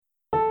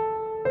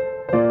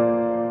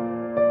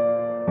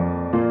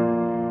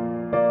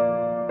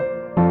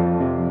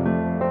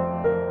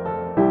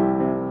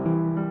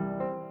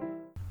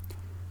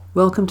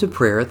Welcome to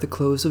prayer at the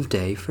close of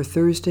day for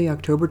Thursday,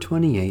 October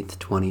 28th,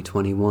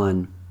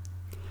 2021.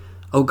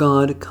 O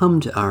God, come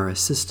to our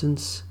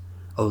assistance.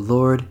 O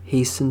Lord,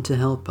 hasten to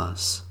help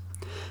us.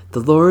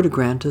 The Lord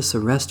grant us a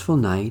restful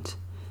night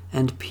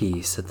and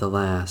peace at the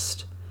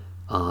last.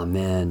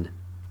 Amen.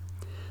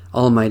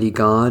 Almighty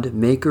God,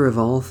 maker of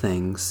all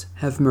things,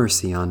 have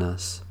mercy on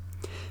us.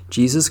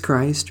 Jesus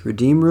Christ,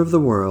 Redeemer of the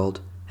world,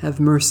 have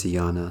mercy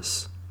on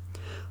us.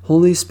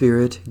 Holy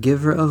Spirit,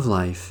 giver of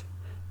life,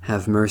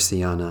 have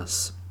mercy on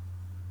us.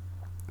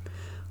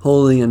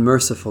 Holy and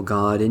merciful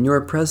God, in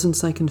your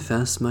presence I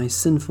confess my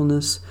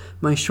sinfulness,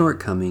 my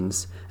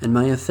shortcomings, and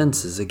my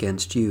offenses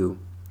against you.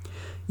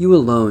 You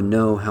alone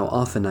know how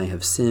often I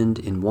have sinned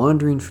in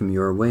wandering from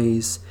your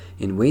ways,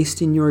 in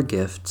wasting your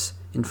gifts,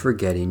 in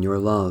forgetting your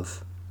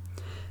love.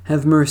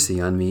 Have mercy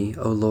on me,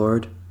 O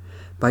Lord.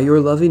 By your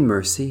loving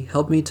mercy,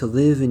 help me to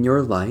live in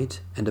your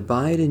light and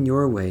abide in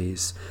your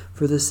ways,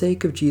 for the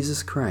sake of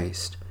Jesus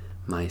Christ,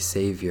 my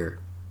Savior.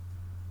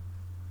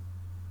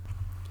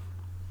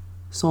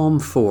 Psalm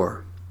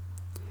 4.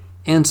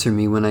 Answer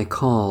me when I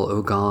call,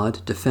 O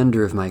God,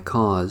 defender of my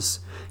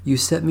cause. You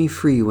set me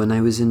free when I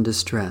was in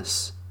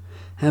distress.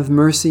 Have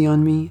mercy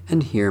on me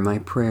and hear my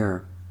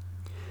prayer.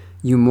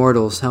 You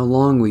mortals, how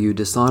long will you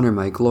dishonor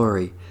my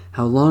glory?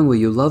 How long will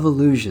you love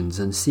illusions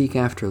and seek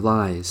after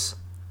lies?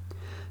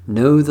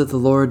 Know that the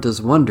Lord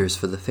does wonders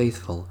for the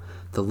faithful.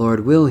 The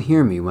Lord will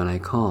hear me when I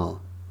call.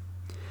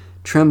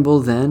 Tremble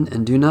then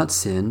and do not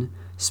sin.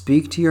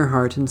 Speak to your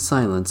heart in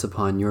silence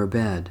upon your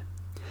bed.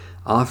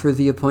 Offer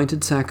the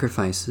appointed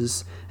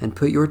sacrifices, and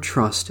put your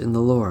trust in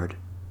the Lord.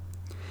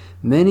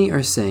 Many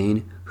are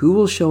saying, who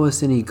will show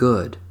us any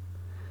good?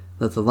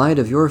 Let the light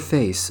of your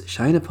face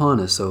shine upon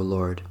us, O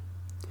Lord.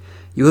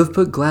 You have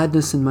put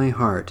gladness in my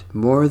heart,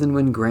 more than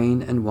when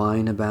grain and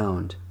wine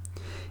abound.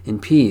 In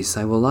peace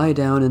I will lie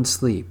down and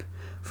sleep,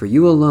 for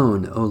you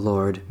alone, O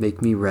Lord,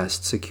 make me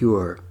rest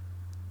secure.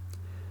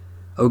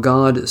 O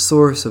God,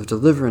 source of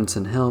deliverance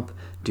and help,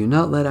 do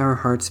not let our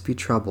hearts be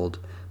troubled,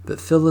 but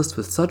fill us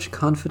with such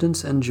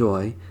confidence and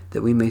joy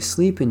that we may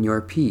sleep in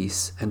your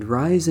peace and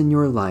rise in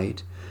your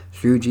light,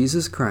 through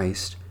Jesus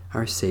Christ,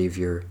 our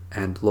Savior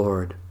and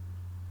Lord.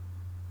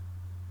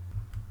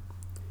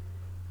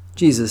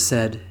 Jesus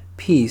said,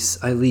 Peace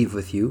I leave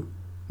with you,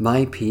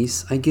 my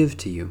peace I give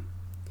to you.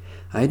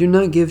 I do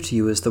not give to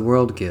you as the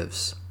world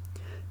gives.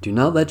 Do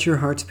not let your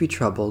hearts be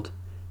troubled,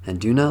 and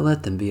do not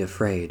let them be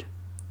afraid.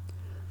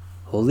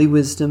 Holy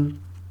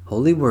wisdom,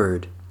 holy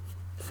word,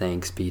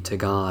 thanks be to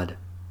God.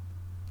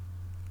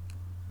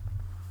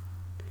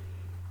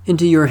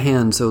 Into your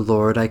hands, O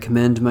Lord, I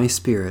commend my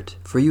spirit,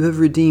 for you have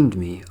redeemed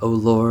me, O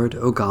Lord,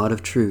 O God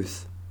of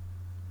truth.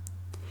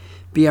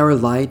 Be our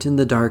light in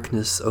the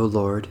darkness, O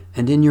Lord,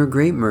 and in your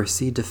great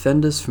mercy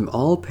defend us from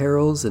all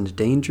perils and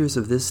dangers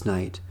of this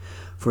night,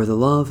 for the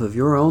love of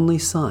your only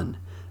Son,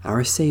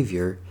 our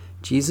Savior,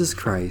 Jesus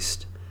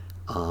Christ.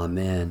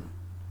 Amen.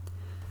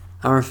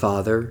 Our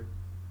Father,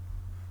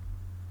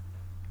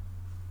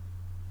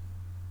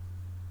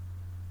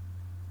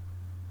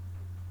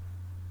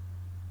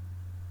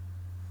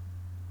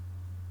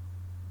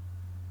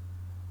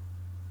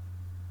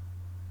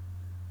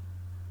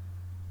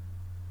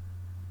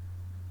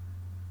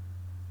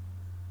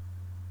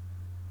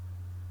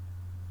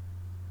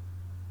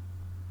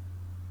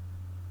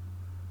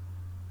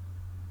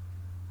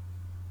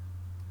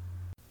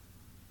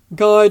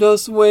 guide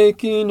us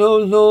waking, O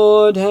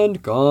Lord,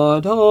 and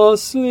guard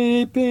us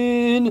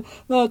sleeping,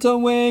 that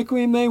awake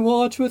we may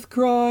watch with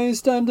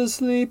Christ, and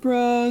asleep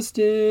rest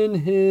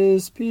in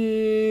his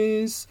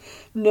peace.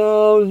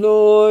 Now,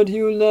 Lord,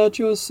 you let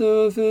your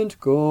servant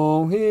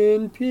go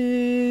in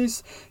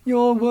peace.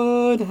 Your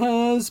word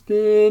has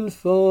been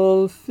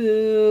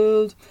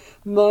fulfilled.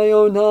 My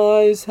own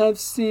eyes have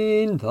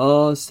seen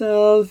the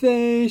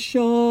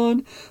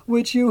salvation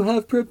which you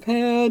have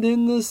prepared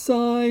in the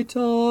sight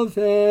of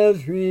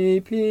every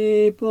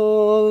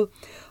people,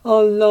 a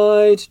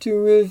light to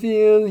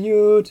reveal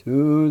you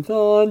to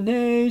the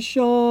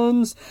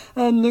nations,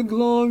 and the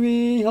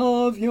glory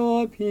of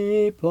your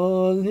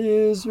people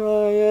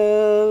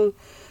Israel.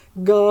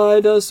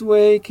 Guide us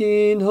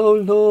waking, O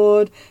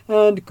Lord,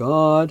 and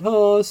guard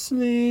us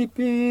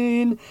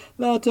sleeping,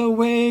 that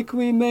awake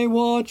we may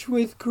watch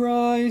with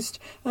Christ,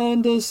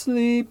 and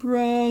asleep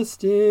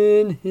rest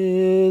in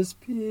his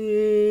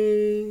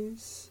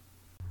peace.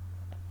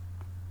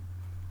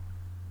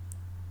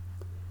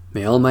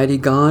 May Almighty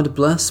God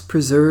bless,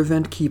 preserve,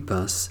 and keep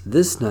us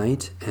this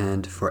night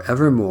and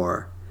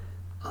forevermore.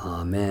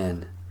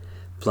 Amen.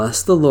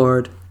 Bless the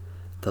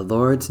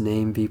Lord's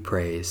name be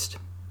praised.